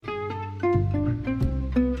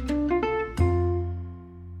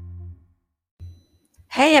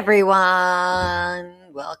Hey everyone,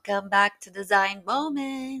 welcome back to Design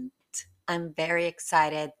Moment. I'm very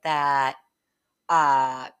excited that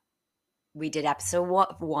uh, we did episode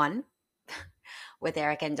one with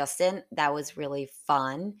Eric and Justin. That was really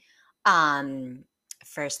fun. Um,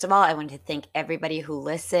 First of all, I want to thank everybody who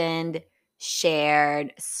listened,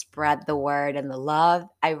 shared, spread the word and the love.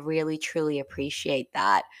 I really truly appreciate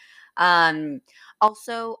that. Um,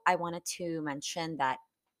 Also, I wanted to mention that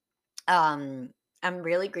um, I'm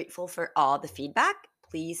really grateful for all the feedback.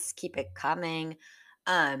 Please keep it coming.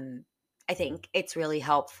 Um, I think it's really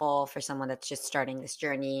helpful for someone that's just starting this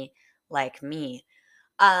journey like me.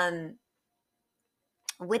 Um,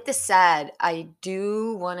 with this said, I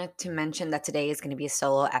do wanted to mention that today is going to be a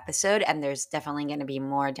solo episode, and there's definitely going to be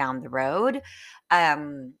more down the road.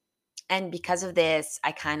 Um, and because of this,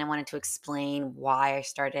 I kind of wanted to explain why I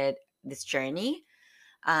started this journey.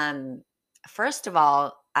 um, First of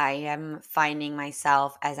all, I am finding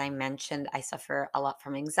myself, as I mentioned, I suffer a lot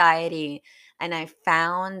from anxiety, and I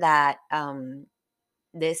found that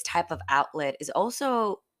this type of outlet is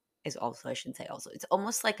also I shouldn't say also it's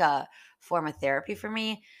almost like a form of therapy for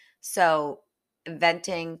me. So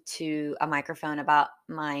venting to a microphone about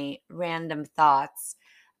my random thoughts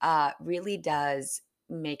really does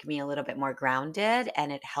make me a little bit more grounded,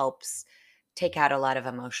 and it helps take out a lot of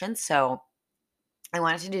emotion. So I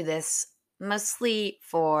wanted to do this mostly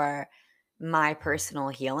for my personal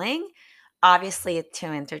healing, obviously to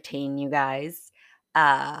entertain you guys.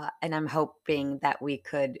 And I'm hoping that we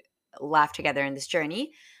could laugh together in this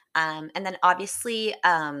journey. And then obviously,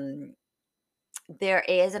 there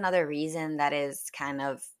is another reason that is kind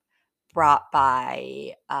of brought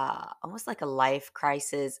by almost like a life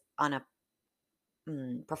crisis on a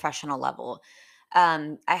professional level.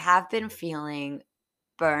 I have been feeling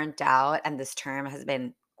burnt out, and this term has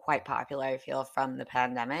been quite popular, I feel, from the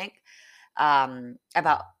pandemic,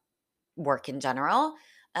 about work in general.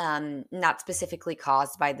 Not specifically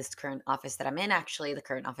caused by this current office that I'm in. Actually, the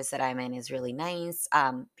current office that I'm in is really nice.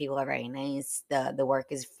 People are very nice. The work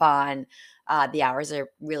is fun. The hours are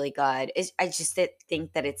really good. I just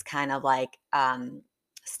think that it's kind of like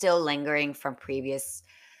still lingering from previous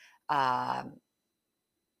um,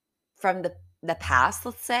 from the past,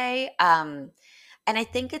 let's say. And I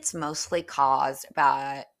think it's mostly caused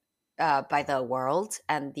by the world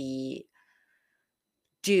and the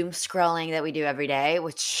doom scrolling that we do every day,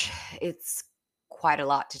 which it's quite a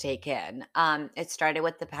lot to take in. It started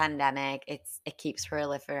with the pandemic. It keeps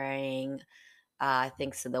proliferating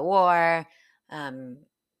thanks to the war, um,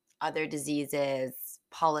 other diseases,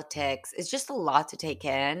 politics. It's just a lot to take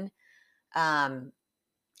in. Um,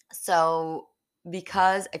 so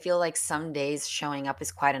because I feel like some days showing up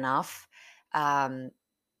is quite enough, um,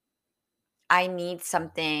 I need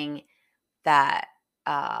something that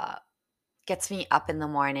uh, gets me up in the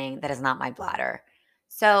morning that is not my bladder.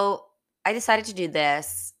 So I decided to do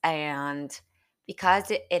this. And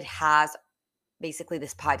because it has basically,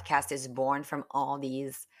 this podcast is born from all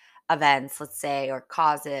these events, let's say, or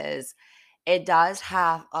causes, it does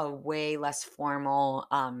have a way less formal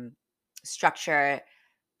structure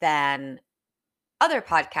than other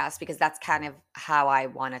podcasts, because that's kind of how I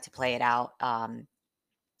wanted to play it out.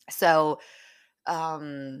 So,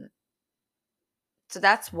 um, So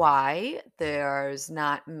that's why there's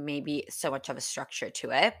not maybe so much of a structure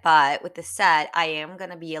to it. But with this said, I am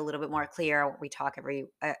going to be a little bit more clear on what we talk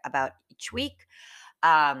about each week.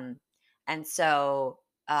 Um, and so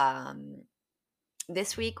um,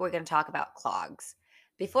 this week we're going to talk about clogs.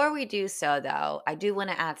 Before we do so, though, I do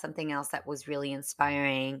want to add something else that was really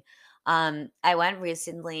inspiring. I went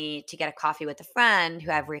recently to get a coffee with a friend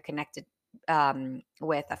who I've reconnected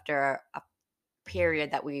with after a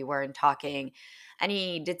period that we weren't talking. And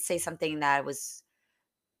he did say something that was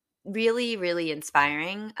really, really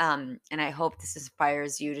inspiring. And I hope this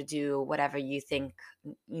inspires you to do whatever you think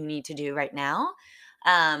you need to do right now.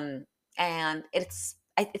 And it's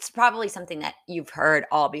probably something that you've heard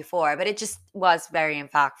all before, but it just was very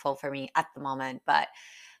impactful for me at the moment. But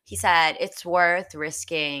he said it's worth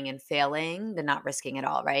risking and failing than not risking at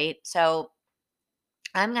all, right? So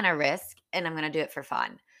I'm gonna risk, and I'm gonna do it for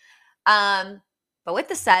fun. Um, but with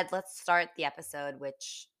the said, let's start the episode,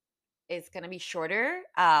 which is going to be shorter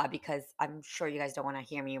because I'm sure you guys don't want to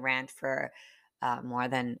hear me rant for more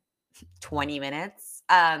than 20 minutes.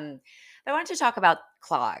 But I wanted to talk about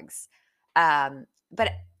clogs.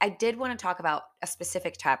 But I did want to talk about a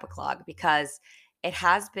specific type of clog because it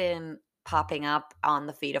has been popping up on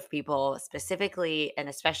the feed of people, specifically and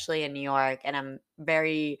especially in New York. And I'm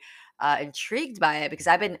very intrigued by it because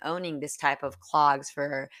I've been owning this type of clogs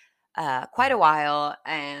for quite a while.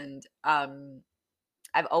 And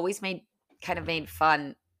I've always made kind of made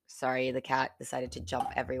fun. Sorry, the cat decided to jump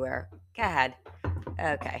everywhere. Go ahead.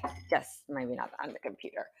 Okay. Yes, maybe not on the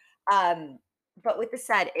computer. Um, but with this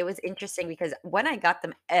said, it was interesting because when I got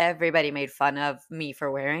them, everybody made fun of me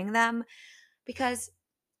for wearing them because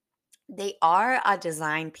they are a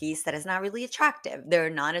design piece that is not really attractive. They're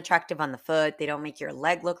not attractive on the foot. They don't make your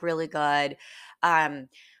leg look really good. Um,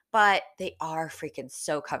 but they are freaking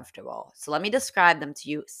so comfortable. So let me describe them to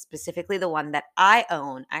you, specifically the one that I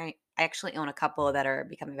own. I actually own a couple that are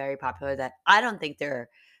becoming very popular that I don't think they're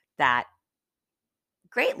that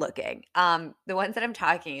great looking. The ones that I'm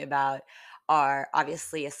talking about are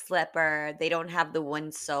obviously a slipper. They don't have the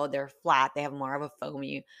one sole, they're flat. They have more of a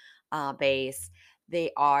foamy base.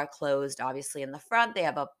 They are closed, obviously, in the front. They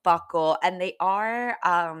have a buckle and they are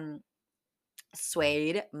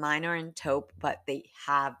suede. Mine are in taupe, but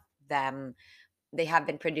them, they have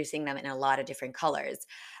been producing them in a lot of different colors.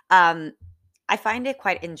 Um, I find it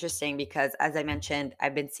quite interesting because, as I mentioned,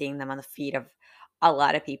 I've been seeing them on the feet of a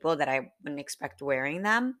lot of people that I wouldn't expect wearing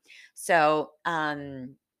them. So,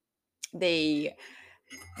 they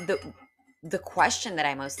the the question that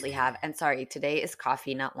I mostly have, and sorry, today is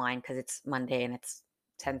coffee, not wine, because it's Monday and it's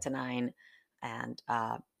 10 to 9, and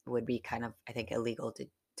it would be kind of, I think, illegal to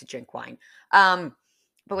drink wine.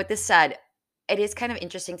 But with this said, it is kind of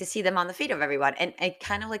interesting to see them on the feet of everyone, and I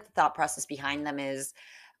kind of like the thought process behind them is,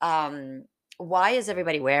 um, why is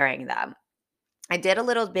everybody wearing them? I did a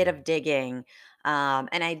little bit of digging,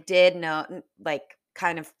 and I did know, like,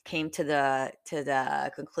 kind of came to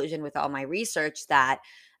the conclusion with all my research that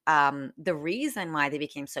the reason why they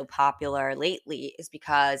became so popular lately is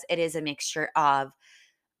because it is a mixture of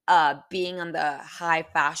being on the high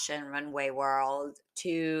fashion runway world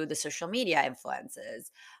to the social media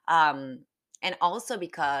influences. Um, and also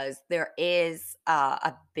because there is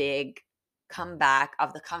a big comeback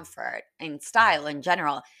of the comfort and style in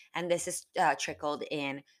general. And this is trickled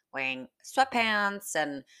in wearing sweatpants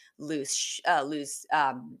and loose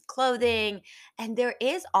clothing. And there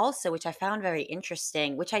is also, which I found very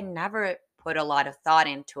interesting, which I never put a lot of thought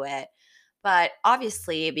into it, but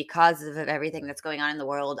obviously, because of everything that's going on in the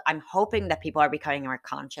world, I'm hoping that people are becoming more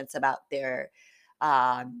conscious about their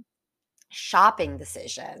um, shopping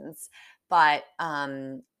decisions. But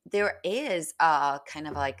there is kind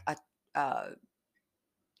of like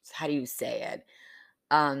how do you say it?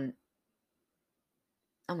 Um,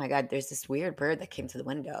 Oh my god, there's this weird bird that came to the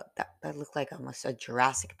window. That looked like almost a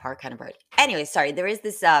Jurassic Park kind of bird. Anyway, sorry, there is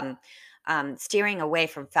this steering away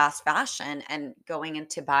from fast fashion and going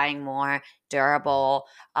into buying more durable,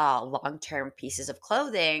 long-term pieces of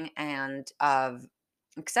clothing and of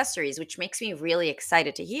accessories, which makes me really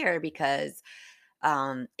excited to hear because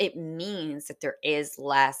it means that there is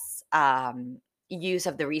less use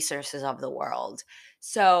of the resources of the world.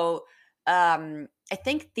 So I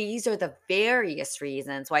think these are the various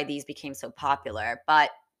reasons why these became so popular.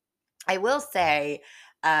 But I will say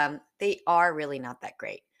they are really not that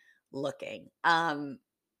great looking.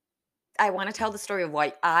 I want to tell the story of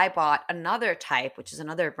why I bought another type, which is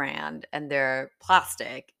another brand, and they're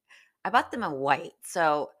plastic. I bought them in white.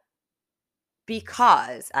 So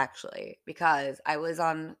because I was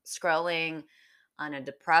on scrolling on a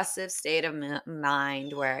depressive state of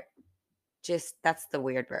mind where just that's the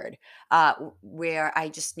weird word, where I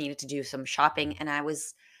just needed to do some shopping, and I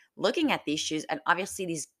was looking at these shoes, and obviously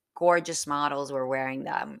these gorgeous models were wearing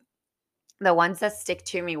them. The ones that stick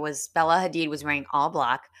to me was Bella Hadid was wearing all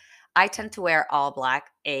black. I tend to wear all black.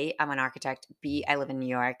 A, I'm an architect. B, I live in New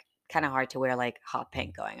York. Kind of hard to wear like hot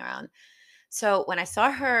pink going around. So when I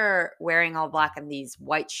saw her wearing all black and these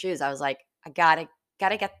white shoes, I was like, I gotta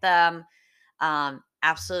get them.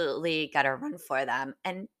 Absolutely gotta run for them.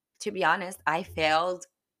 And to be honest, I failed.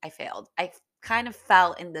 I failed. I kind of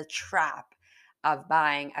fell in the trap of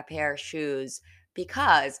buying a pair of shoes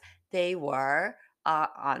because they were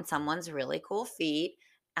on someone's really cool feet,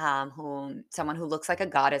 who someone who looks like a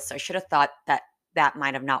goddess. So I should have thought that that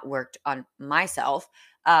might have not worked on myself.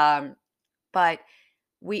 But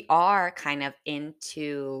we are kind of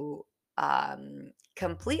into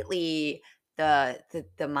completely the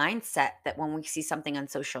mindset that when we see something on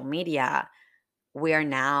social media, we're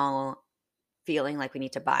now feeling like we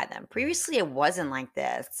need to buy them. Previously, it wasn't like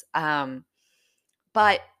this.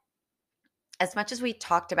 But as much as we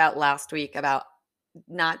talked about last week about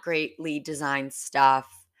not greatly designed stuff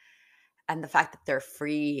and the fact that they're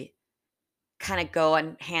free kind of go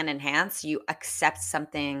on hand in hand, so you accept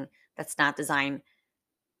something that's not designed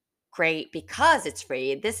great because it's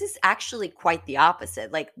free. This is actually quite the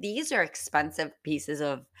opposite. Like these are expensive pieces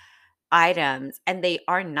of items and they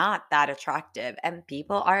are not that attractive and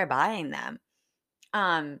people are buying them.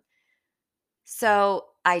 Um so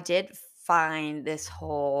I did find this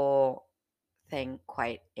whole thing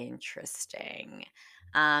quite interesting.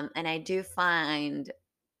 And I do find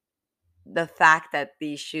the fact that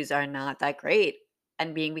these shoes are not that great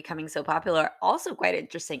and becoming so popular also quite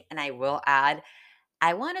interesting. And I will add,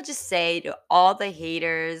 I want to just say to all the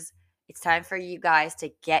haters, it's time for you guys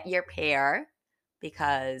to get your pair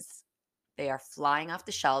because they are flying off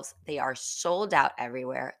the shelves. They are sold out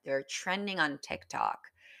everywhere. They're trending on TikTok.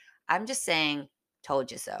 I'm just saying,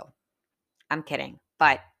 told you so. I'm kidding,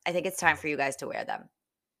 but I think it's time for you guys to wear them.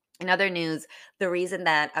 In other news, the reason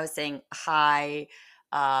that I was saying high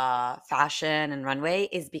fashion and runway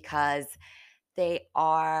is because they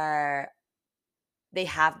are they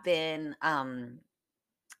have been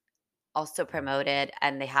also promoted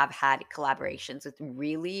and they have had collaborations with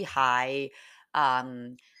really high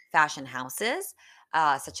um, fashion houses,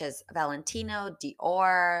 such as Valentino,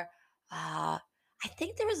 Dior. I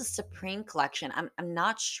think there was a Supreme collection. I'm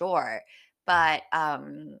not sure, but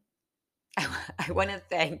I want to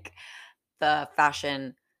thank the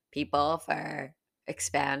fashion people for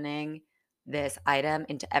expanding this item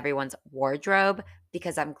into everyone's wardrobe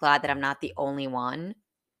because I'm glad that I'm not the only one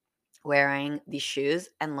wearing these shoes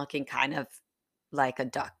and looking kind of like a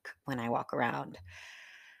duck when I walk around.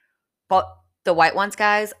 But the white ones,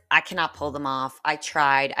 guys, I cannot pull them off. I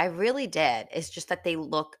tried. I really did. It's just that they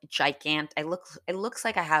look gigantic. It looks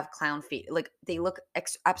like I have clown feet. Like they look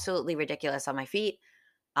absolutely ridiculous on my feet.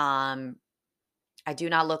 Um I do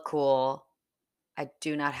not look cool. I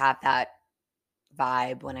do not have that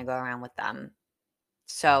vibe when I go around with them.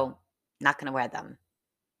 So, not going to wear them.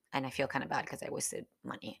 And I feel kind of bad because I wasted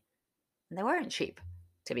money. And they weren't cheap,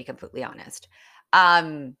 to be completely honest.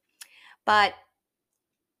 Um, but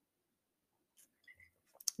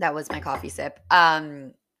that was my coffee sip. But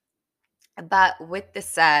with this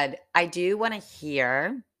said, I do want to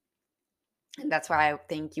hear, and that's why I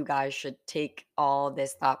think you guys should take all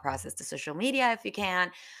this thought process to social media if you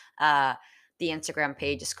can. Uh, the Instagram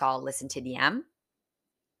page is called Listen to DM.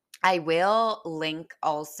 I will link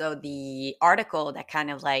also the article that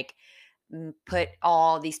kind of like put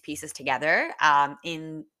all these pieces together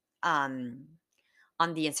in um,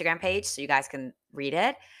 on the Instagram page so you guys can read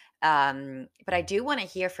it. But I do want to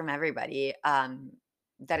hear from everybody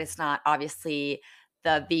that it's not obviously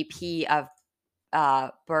the VP of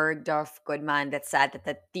Bergdorf Goodman that said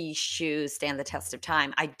that these shoes stand the test of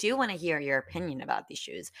time. I do want to hear your opinion about these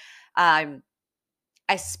shoes, um,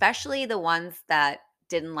 especially the ones that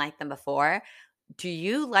didn't like them before. Do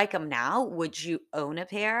you like them now? Would you own a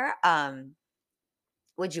pair?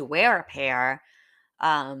 Would you wear a pair?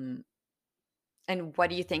 Um, and what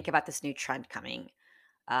do you think about this new trend coming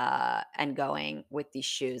and going with these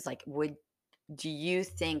shoes? Like, would do you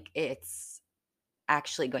think it's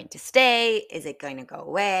actually going to stay? Is it going to go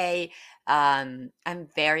away? I'm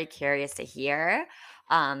very curious to hear.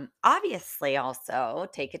 Obviously, also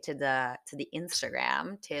take it to the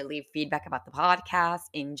Instagram to leave feedback about the podcast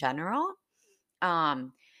in general.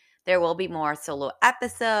 Um, there will be more solo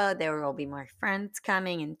episode. There will be more friends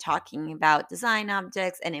coming and talking about design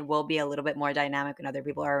objects, and it will be a little bit more dynamic when other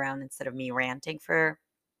people are around instead of me ranting for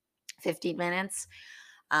 15 minutes.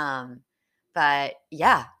 Um, but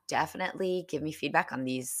yeah, definitely give me feedback on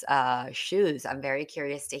these shoes. I'm very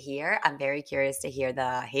curious to hear. I'm very curious to hear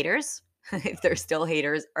the haters, if they're still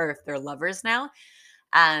haters or if they're lovers now.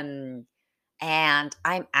 Um, and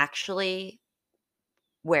I'm actually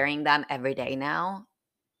wearing them every day now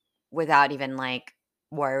without even like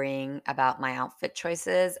worrying about my outfit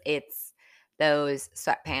choices. It's those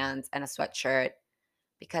sweatpants and a sweatshirt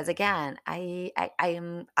because again, I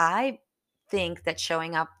think that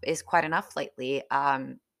showing up is quite enough lately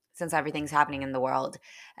since everything's happening in the world.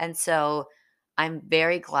 And so I'm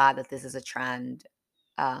very glad that this is a trend.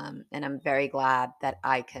 And I'm very glad that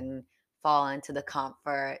I can fall into the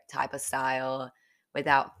comfort type of style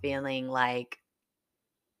without feeling like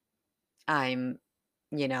I'm,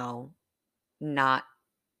 you know, not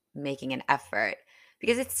making an effort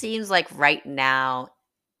because it seems like right now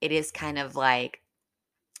it is kind of like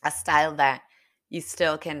a style that you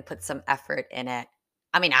still can put some effort in it.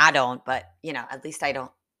 I mean, I don't, but at least I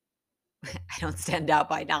don't I don't stand out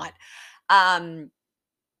by not. Um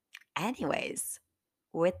anyways,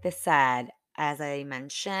 with this said, as I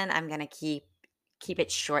mentioned, I'm going to keep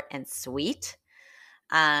it short and sweet.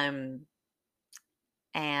 Um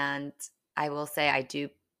and I will say I do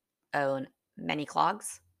own many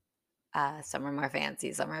clogs. Some are more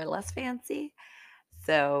fancy, some are less fancy.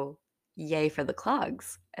 So, yay for the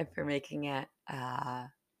clogs and for making it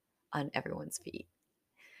on everyone's feet.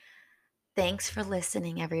 Thanks for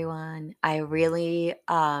listening, everyone. I really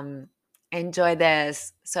enjoy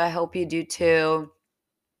this. So, I hope you do too.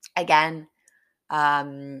 Again,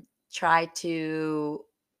 um, try to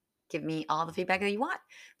give me all the feedback that you want.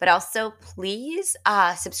 But also, please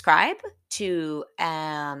subscribe to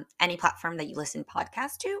any platform that you listen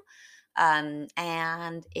podcast to.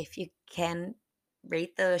 And if you can,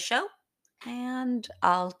 rate the show. And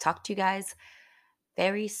I'll talk to you guys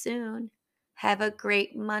very soon. Have a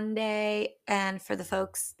great Monday. And for the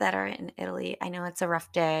folks that are in Italy, I know it's a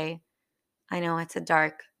rough day. I know it's a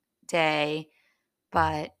dark day,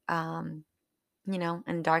 but in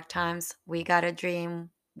dark times, we got to dream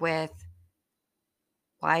with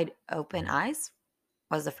wide open eyes,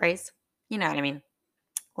 was the phrase. You know what I mean?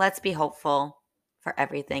 Let's be hopeful for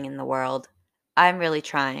everything in the world. I'm really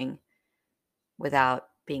trying without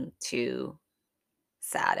being too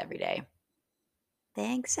sad every day.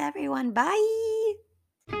 Thanks, everyone. Bye.